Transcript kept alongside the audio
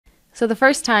So the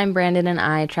first time Brandon and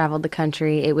I traveled the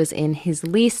country, it was in his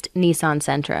leased Nissan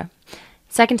Sentra.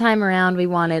 Second time around, we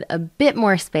wanted a bit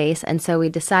more space, and so we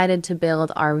decided to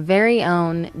build our very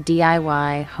own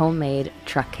DIY homemade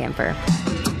truck camper.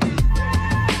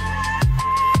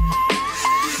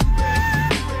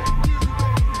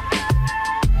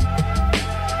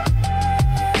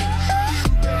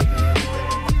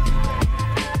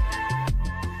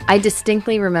 I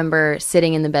distinctly remember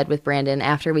sitting in the bed with Brandon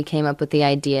after we came up with the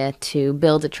idea to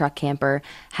build a truck camper,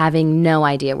 having no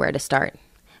idea where to start.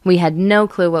 We had no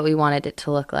clue what we wanted it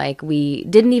to look like. We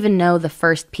didn't even know the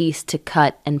first piece to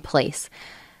cut and place.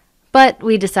 But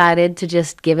we decided to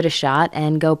just give it a shot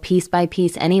and go piece by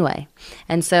piece anyway.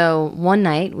 And so one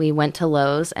night we went to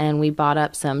Lowe's and we bought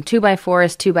up some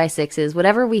 2x4s, 2x6s,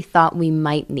 whatever we thought we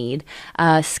might need,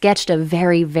 sketched a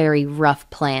very, very rough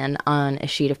plan on a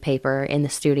sheet of paper in the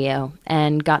studio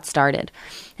and got started.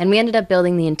 And we ended up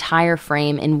building the entire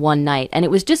frame in one night. And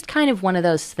it was just kind of one of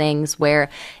those things where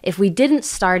if we didn't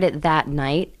start it that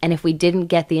night and if we didn't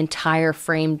get the entire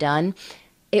frame done,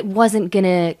 it wasn't going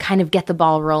to kind of get the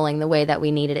ball rolling the way that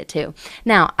we needed it to.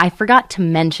 Now, I forgot to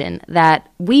mention that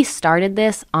we started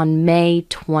this on May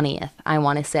 20th, I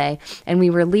want to say, and we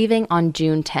were leaving on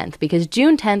June 10th because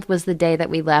June 10th was the day that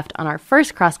we left on our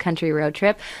first cross-country road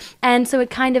trip, and so it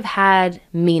kind of had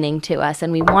meaning to us,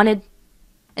 and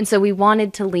so we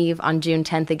wanted to leave on June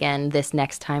 10th again this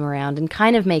next time around and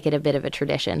kind of make it a bit of a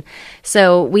tradition.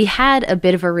 So we had a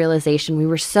bit of a realization. We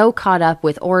were so caught up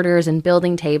with orders and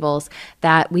building tables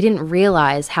that we didn't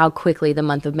realize how quickly the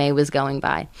month of May was going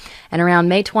by. And around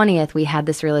May 20th, we had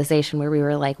this realization where we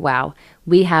were like, wow,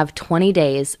 we have 20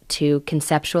 days to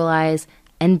conceptualize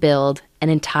and build an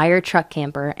entire truck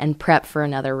camper and prep for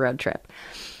another road trip.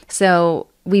 So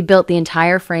we built the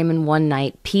entire frame in one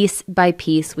night, piece by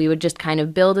piece. We would just kind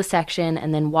of build a section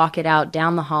and then walk it out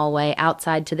down the hallway,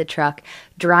 outside to the truck,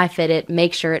 dry fit it,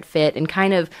 make sure it fit, and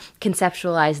kind of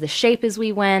conceptualize the shape as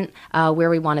we went, where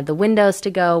we wanted the windows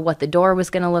to go, what the door was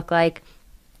going to look like.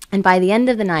 And by the end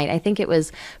of the night, I think it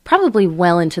was probably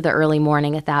well into the early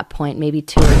morning at that point, maybe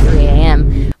 2 or 3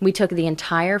 a.m., we took the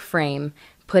entire frame,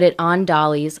 put it on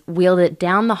dollies, wheeled it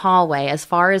down the hallway as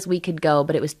far as we could go,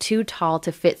 but it was too tall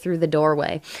to fit through the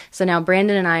doorway. So now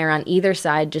Brandon and I are on either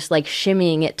side, just like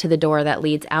shimmying it to the door that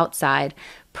leads outside,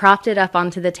 propped it up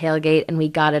onto the tailgate, and we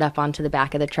got it up onto the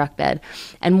back of the truck bed.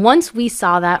 And once we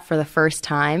saw that for the first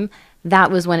time, that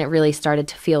was when it really started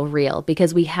to feel real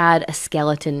because we had a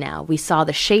skeleton now. We saw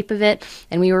the shape of it,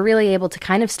 and we were really able to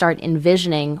kind of start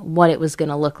envisioning what it was going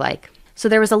to look like. So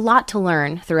there was a lot to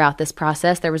learn throughout this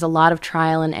process. There was a lot of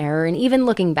trial and error, and even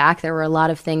looking back, there were a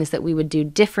lot of things that we would do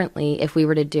differently if we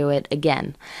were to do it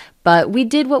again. But we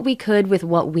did what we could with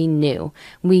what we knew.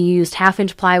 We used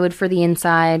 1/2-inch plywood for the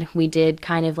inside. We did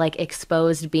kind of like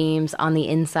exposed beams on the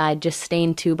inside, just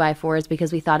stained 2x4s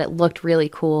because we thought it looked really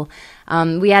cool.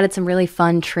 We added some really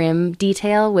fun trim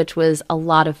detail, which was a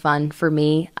lot of fun for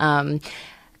me.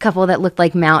 Couple that looked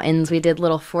like mountains. We did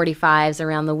little 45s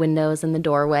around the windows and the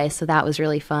doorway, so that was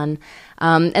really fun.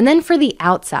 And then for the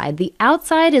outside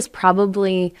is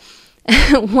probably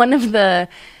it was one of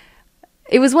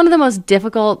the most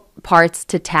difficult parts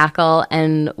to tackle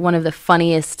and one of the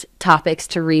funniest topics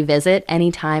to revisit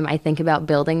anytime I think about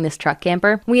building this truck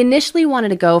camper. We initially wanted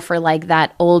to go for like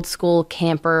that old school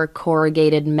camper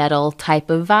corrugated metal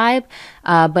type of vibe,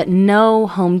 but no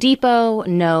Home Depot,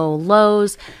 no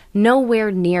Lowe's,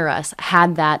 nowhere near us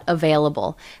had that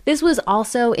available. This was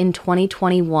also in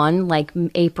 2021, like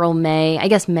April, May, I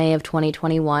guess May of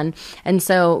 2021. And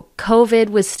so COVID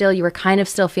was still, you were kind of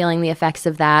still feeling the effects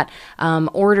of that.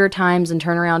 Order times and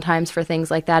turnaround times for things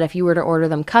like that, if you were to order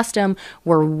them custom,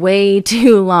 were way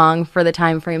too long for the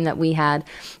time frame that we had.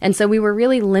 And so we were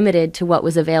really limited to what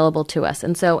was available to us.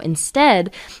 And so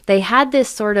instead, they had this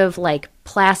sort of like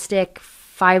plastic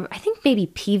fiber, I think maybe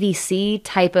PVC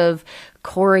type of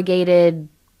corrugated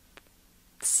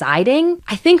siding.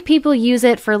 I think people use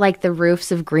it for like the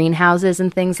roofs of greenhouses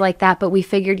and things like that, but we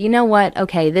figured, you know what?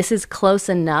 Okay, this is close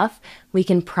enough. We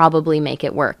can probably make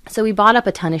it work. So we bought up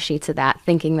a ton of sheets of that,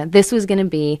 thinking that this was going to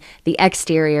be the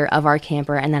exterior of our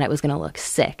camper and that it was going to look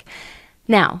sick.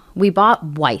 Now, we bought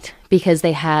white because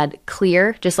they had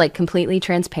clear, just like completely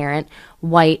transparent,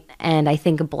 white, and I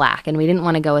think black. And we didn't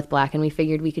want to go with black, and we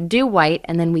figured we could do white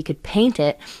and then we could paint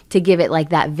it to give it like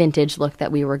that vintage look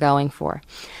that we were going for.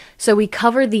 So we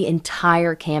covered the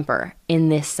entire camper in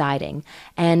this siding.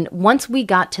 And once we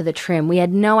got to the trim, we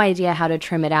had no idea how to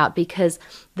trim it out because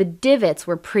the divots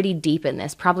were pretty deep in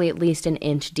this, probably at least an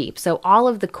inch deep. So all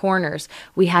of the corners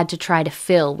we had to try to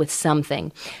fill with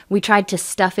something. We tried to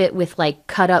stuff it with like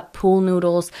cut up pool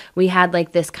noodles. We had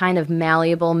like this kind of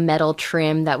malleable metal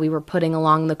trim that we were putting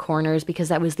along the corners because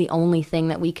that was the only thing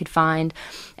that we could find.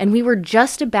 And we were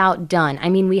just about done. I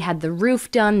mean, we had the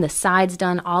roof done, the sides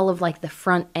done, all of like the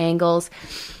front angles.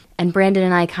 And Brandon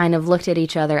and I kind of looked at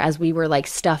each other as we were like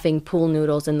stuffing pool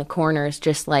noodles in the corners,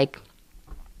 just like,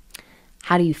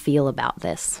 how do you feel about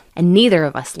this? And neither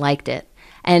of us liked it.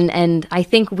 And I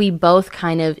think we both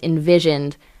kind of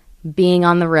envisioned being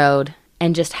on the road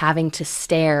and just having to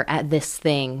stare at this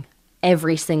thing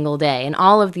every single day in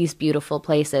all of these beautiful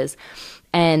places.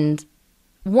 And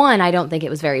one, I don't think it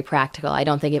was very practical. I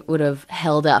don't think it would have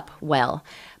held up well.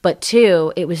 But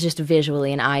two, it was just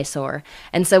visually an eyesore.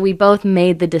 And so we both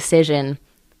made the decision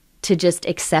to just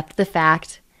accept the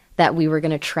fact that we were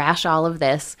going to trash all of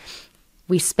this.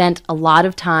 We spent a lot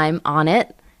of time on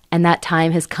it, and that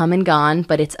time has come and gone,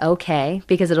 but it's okay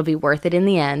because it'll be worth it in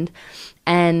the end.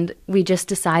 And we just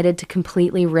decided to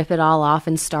completely rip it all off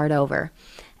and start over.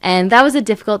 And that was a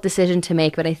difficult decision to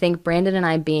make, but I think Brandon and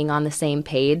I being on the same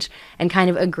page and kind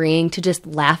of agreeing to just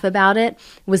laugh about it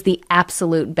was the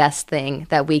absolute best thing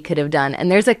that we could have done. And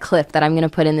there's a clip that I'm going to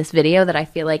put in this video that I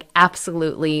feel like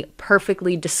absolutely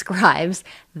perfectly describes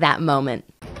that moment.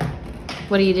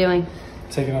 What are you doing?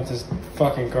 Taking out this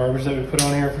fucking garbage that we put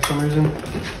on here for some reason.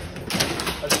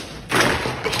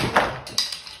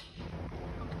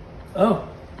 Oh,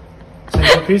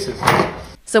 same pieces.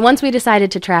 So once we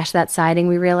decided to trash that siding,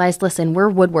 we realized, listen,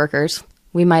 we're woodworkers.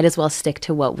 We might as well stick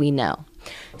to what we know.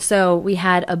 So we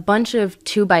had a bunch of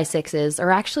 2x6s,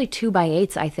 or actually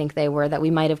 2x8s, I think they were, that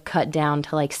we might have cut down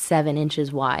to like 7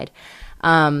 inches wide,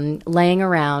 laying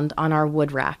around on our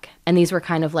wood rack. And these were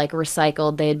kind of like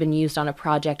recycled. They had been used on a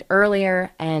project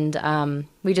earlier, and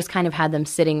we just kind of had them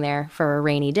sitting there for a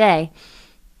rainy day.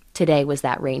 Today was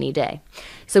that rainy day.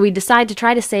 So we decided to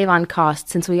try to save on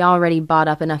costs since we already bought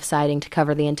up enough siding to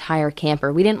cover the entire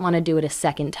camper. We didn't want to do it a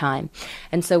second time.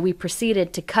 And so we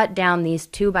proceeded to cut down these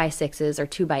 2x6s or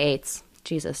 2x8s,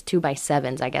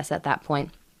 2x7s, I guess at that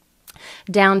point,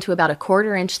 down to about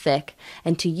 1/4 inch thick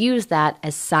and to use that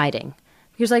as siding.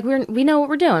 Because like we know what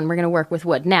we're doing. We're going to work with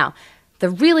wood. Now, the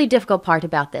really difficult part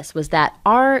about this was that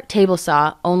our table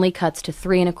saw only cuts to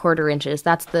 3 1/4 inches.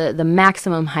 That's the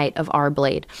maximum height of our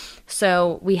blade.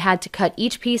 So we had to cut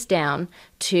each piece down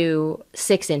to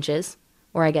 6 inches,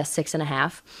 or I guess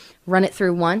 6.5, run it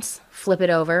through once, flip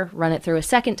it over, run it through a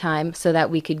second time so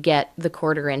that we could get the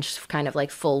 1/4 inch kind of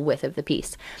like full width of the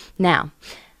piece. Now,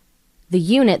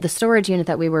 the storage unit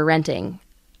that we were renting,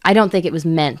 I don't think it was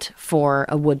meant for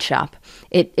a wood shop.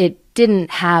 It didn't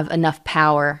have enough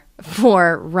power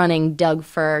for running Doug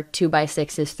fir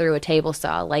 2x6s through a table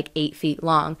saw like 8 feet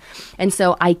long. And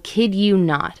so I kid you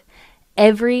not,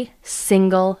 every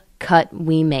single cut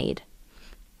we made,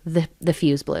 the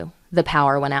fuse blew, the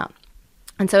power went out.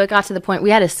 And so it got to the point, we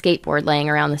had a skateboard laying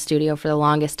around the studio for the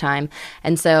longest time.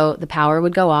 And so the power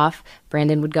would go off.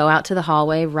 Brandon would go out to the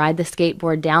hallway, ride the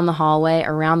skateboard down the hallway,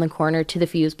 around the corner to the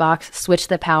fuse box, switch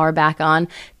the power back on,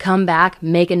 come back,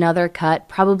 make another cut,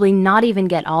 probably not even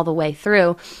get all the way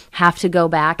through, have to go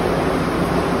back.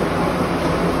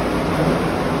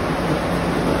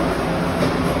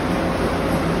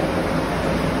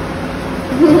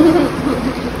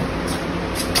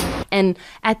 And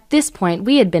at this point,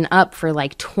 we had been up for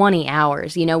like 20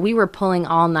 hours. You know, we were pulling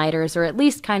all-nighters, or at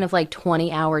least kind of like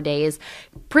 20-hour days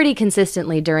pretty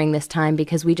consistently during this time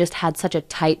because we just had such a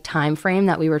tight time frame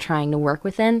that we were trying to work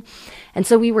within. And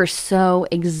so we were so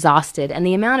exhausted. And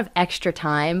the amount of extra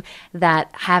time that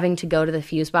having to go to the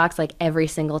fuse box like every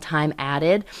single time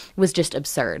added was just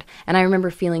absurd. And I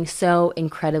remember feeling so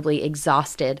incredibly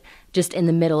exhausted just in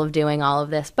the middle of doing all of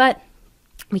this. But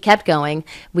we kept going.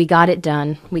 We got it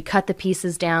done. We cut the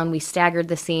pieces down. We staggered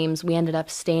the seams. We ended up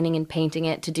staining and painting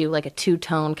it to do like a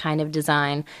two-tone kind of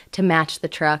design to match the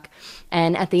truck.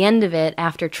 And at the end of it,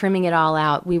 after trimming it all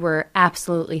out, we were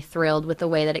absolutely thrilled with the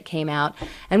way that it came out.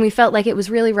 And we felt like it was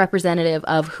really representative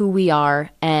of who we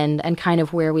are and kind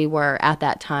of where we were at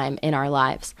that time in our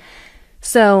lives.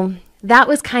 So that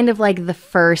was kind of like the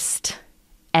first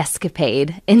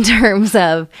escapade in terms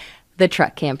of the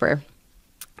truck camper.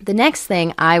 The next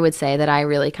thing I would say that I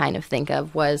really kind of think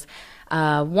of was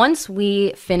once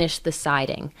we finished the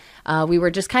siding, we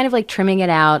were just kind of like trimming it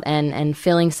out and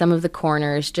filling some of the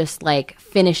corners, just like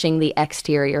finishing the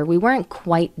exterior. We weren't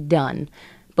quite done,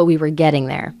 but we were getting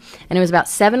there. And it was about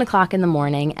 7 o'clock in the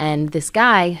morning, and this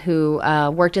guy who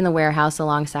worked in the warehouse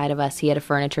alongside of us, he had a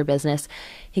furniture business.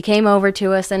 He came over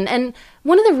to us, and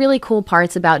one of the really cool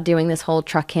parts about doing this whole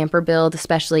truck camper build,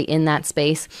 especially in that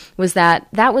space, was that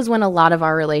was when a lot of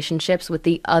our relationships with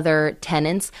the other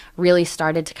tenants really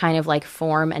started to kind of like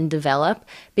form and develop,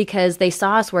 because they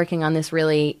saw us working on this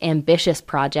really ambitious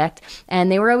project,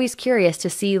 and they were always curious to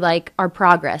see like our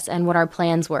progress and what our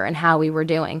plans were and how we were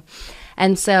doing.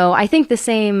 And so I think the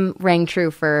same rang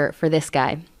true for this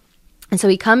guy. And so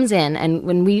he comes in, and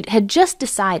when we had just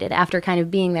decided, after kind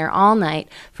of being there all night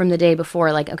from the day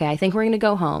before, like, okay, I think we're going to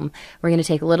go home. We're going to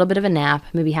take a little bit of a nap,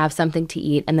 maybe have something to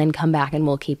eat, and then come back and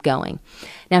we'll keep going.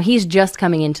 Now, he's just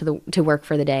coming into to work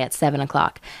for the day at 7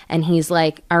 o'clock. And he's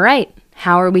like, all right,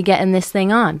 how are we getting this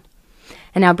thing on?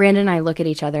 And now Brandon and I look at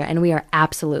each other, and we are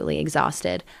absolutely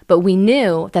exhausted. But we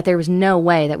knew that there was no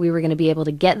way that we were going to be able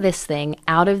to get this thing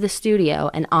out of the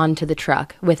studio and onto the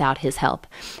truck without his help.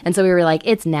 And so we were like,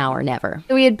 it's now or never.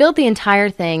 So we had built the entire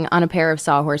thing on a pair of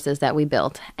sawhorses that we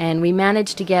built, and we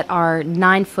managed to get our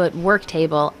 9-foot work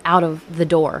table out of the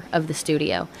door of the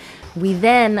studio. We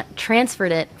then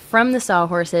transferred it from the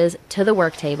sawhorses to the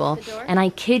work table, and I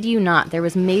kid you not, there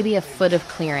was maybe a foot of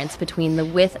clearance between the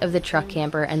width of the truck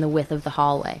camper and the width of the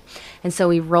hallway. And so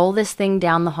we roll this thing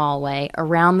down the hallway,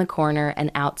 around the corner,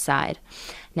 and outside.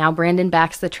 Now Brandon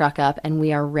backs the truck up, and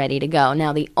we are ready to go.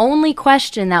 Now the only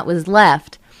question that was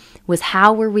left was,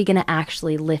 how were we going to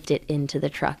actually lift it into the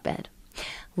truck bed?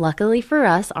 Luckily for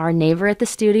us, our neighbor at the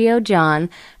studio, John,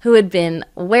 who had been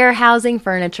warehousing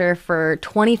furniture for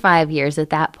 25 years at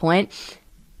that point,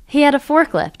 he had a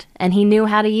forklift, and he knew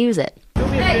how to use it. Do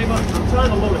me a favor, I'm trying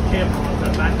to load a camper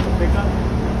onto the back of the pickup.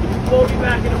 If you call me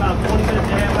back in about 20 minutes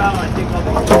to half hour, I think I'll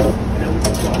be home, and then we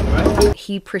can talk, all right?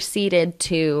 He proceeded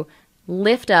to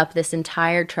lift up this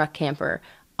entire truck camper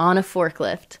on a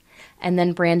forklift, and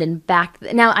then Brandon backed.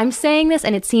 Now, I'm saying this,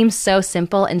 and it seems so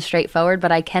simple and straightforward,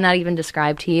 but I cannot even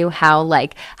describe to you how,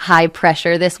 like, high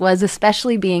pressure this was,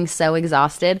 especially being so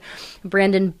exhausted.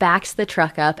 Brandon backs the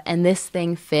truck up, and this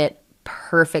thing fit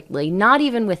perfectly, not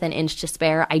even with an inch to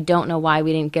spare. I don't know why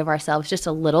we didn't give ourselves just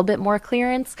a little bit more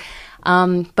clearance,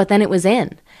 but then it was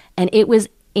in, and it was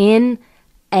in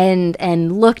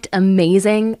and looked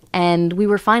amazing, and we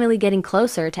were finally getting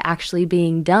closer to actually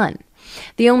being done.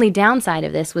 The only downside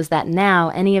of this was that now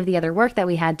any of the other work that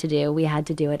we had to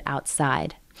do it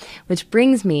outside, which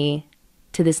brings me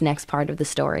to this next part of the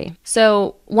story.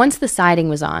 So once the siding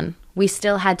was on, we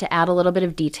still had to add a little bit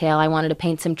of detail. I wanted to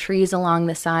paint some trees along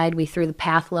the side. We threw the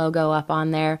Path logo up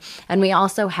on there, and we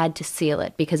also had to seal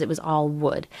it because it was all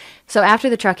wood. So after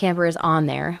the truck camper is on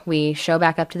there, we show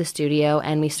back up to the studio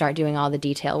and we start doing all the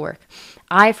detail work.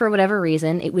 For whatever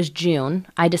reason, it was June,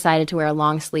 I decided to wear a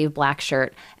long sleeve black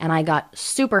shirt, and I got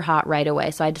super hot right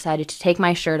away, so I decided to take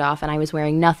my shirt off, and I was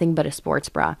wearing nothing but a sports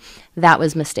bra. That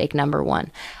was mistake number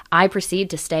one. I proceed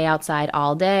to stay outside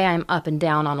all day. I'm up and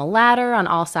down on a ladder on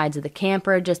all sides of the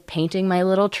camper, just painting my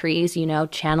little trees,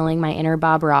 channeling my inner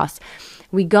Bob Ross.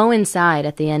 We go inside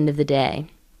at the end of the day.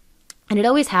 And it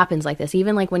always happens like this,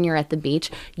 even like when you're at the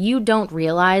beach, you don't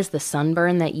realize the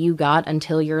sunburn that you got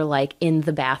until you're like in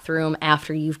the bathroom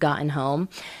after you've gotten home.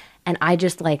 And I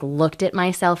just like looked at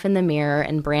myself in the mirror,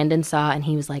 and Brandon saw, and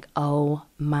he was like, oh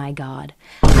my God.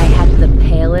 I had the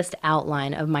palest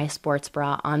outline of my sports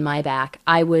bra on my back.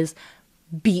 I was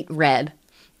beet red.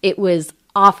 It was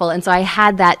awful. And so I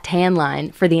had that tan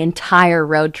line for the entire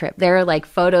road trip. There are like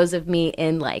photos of me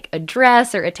in like a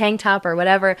dress or a tank top or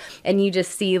whatever, and you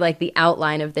just see like the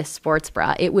outline of this sports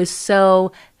bra. It was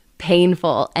so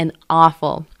painful and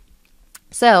awful.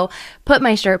 So put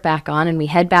my shirt back on, and we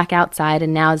head back outside,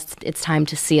 and now it's time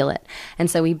to seal it. And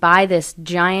so we buy this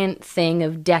giant thing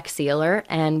of deck sealer,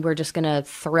 and we're just going to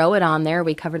throw it on there.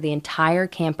 We cover the entire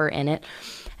camper in it.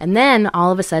 And then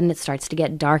all of a sudden it starts to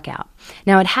get dark out.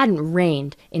 Now, it hadn't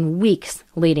rained in weeks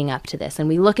leading up to this, and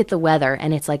we look at the weather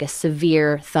and it's like a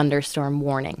severe thunderstorm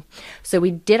warning. So we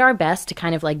did our best to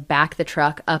kind of like back the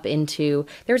truck up into,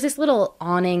 there was this little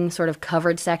awning sort of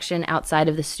covered section outside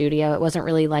of the studio. It wasn't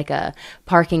really like a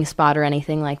parking spot or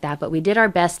anything like that, but we did our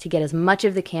best to get as much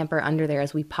of the camper under there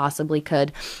as we possibly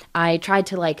could. I tried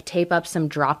to like tape up some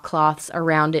drop cloths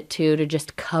around it too to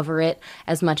just cover it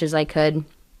as much as I could.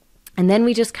 And then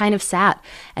we just kind of sat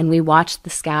and we watched the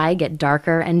sky get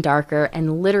darker and darker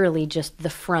and literally just the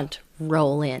front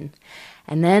roll in.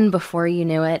 And then before you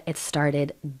knew it, it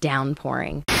started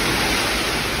downpouring. Oh!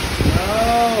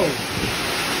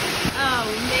 Oh,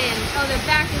 man. Oh, the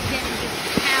back is getting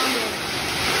just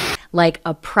pounded. Like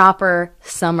a proper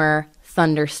summer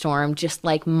thunderstorm, just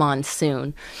like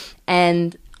monsoon.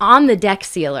 And on the deck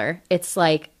sealer, it's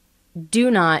like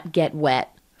do not get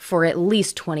wet for at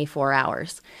least 24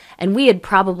 hours. And we had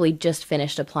probably just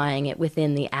finished applying it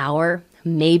within the hour,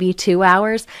 maybe 2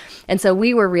 hours. And so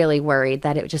we were really worried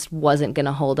that it just wasn't going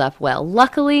to hold up well.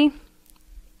 Luckily,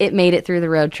 it made it through the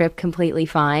road trip completely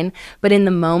fine. But in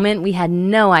the moment, we had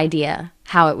no idea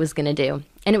how it was going to do.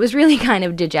 And it was really kind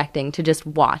of dejecting to just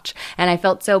watch. And I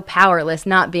felt so powerless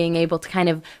not being able to kind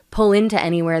of pull into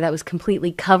anywhere that was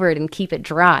completely covered and keep it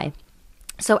dry.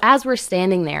 So as we're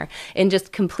standing there in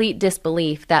just complete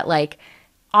disbelief that like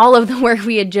all of the work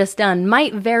we had just done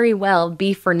might very well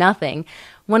be for nothing,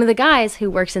 one of the guys who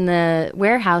works in the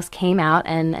warehouse came out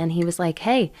and he was like,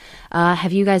 "Hey,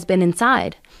 have you guys been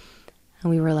inside?" And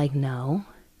we were like, "No."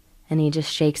 And he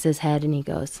just shakes his head and he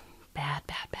goes, "Bad,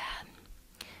 bad,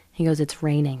 bad." He goes, "It's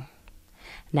raining."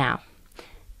 Now,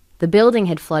 the building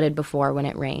had flooded before when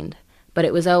it rained, but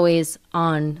it was always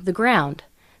on the ground.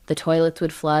 The toilets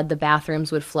would flood, the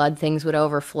bathrooms would flood, things would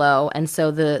overflow, and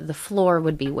so the floor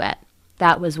would be wet.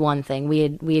 That was one thing.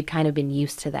 We had kind of been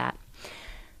used to that.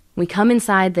 We come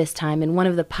inside this time, and one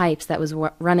of the pipes that was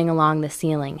running along the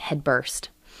ceiling had burst.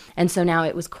 And so now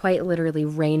it was quite literally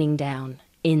raining down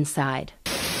inside.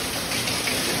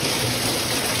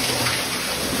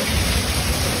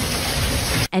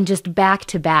 And just back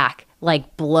to back,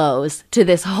 like blows to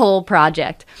this whole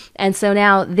project. And so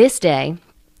now this day,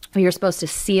 we were supposed to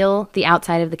seal the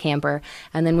outside of the camper,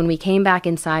 and then when we came back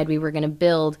inside, we were going to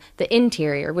build the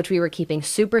interior, which we were keeping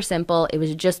super simple. It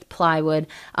was just plywood,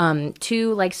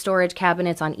 2 like storage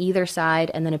cabinets on either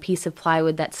side, and then a piece of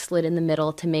plywood that slid in the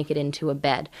middle to make it into a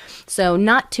bed. So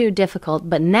not too difficult,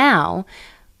 but now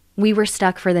we were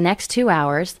stuck for the next 2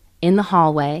 hours in the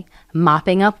hallway,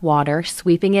 mopping up water,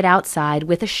 sweeping it outside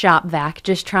with a shop vac,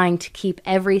 just trying to keep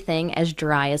everything as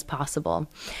dry as possible.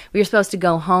 We were supposed to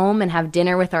go home and have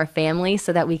dinner with our family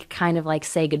so that we could kind of like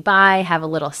say goodbye, have a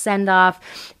little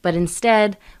send-off, but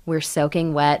instead we're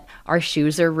soaking wet, our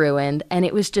shoes are ruined, and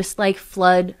it was just like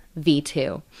flood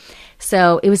V2.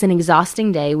 So it was an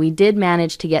exhausting day. We did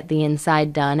manage to get the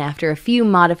inside done after a few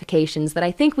modifications that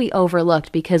I think we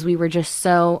overlooked because we were just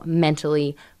so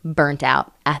mentally burnt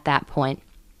out at that point.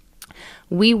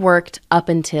 We worked up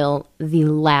until the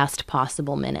last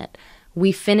possible minute.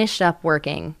 We finished up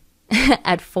working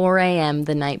at 4 a.m.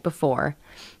 the night before.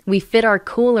 We fit our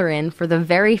cooler in for the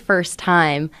very first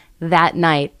time that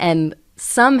night, and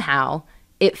somehow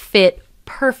it fit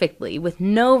perfectly with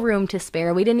no room to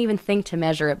spare. We didn't even think to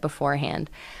measure it beforehand.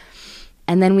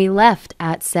 And then we left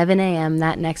at 7 a.m.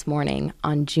 that next morning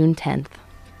on June 10th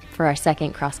for our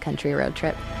second cross-country road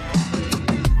trip.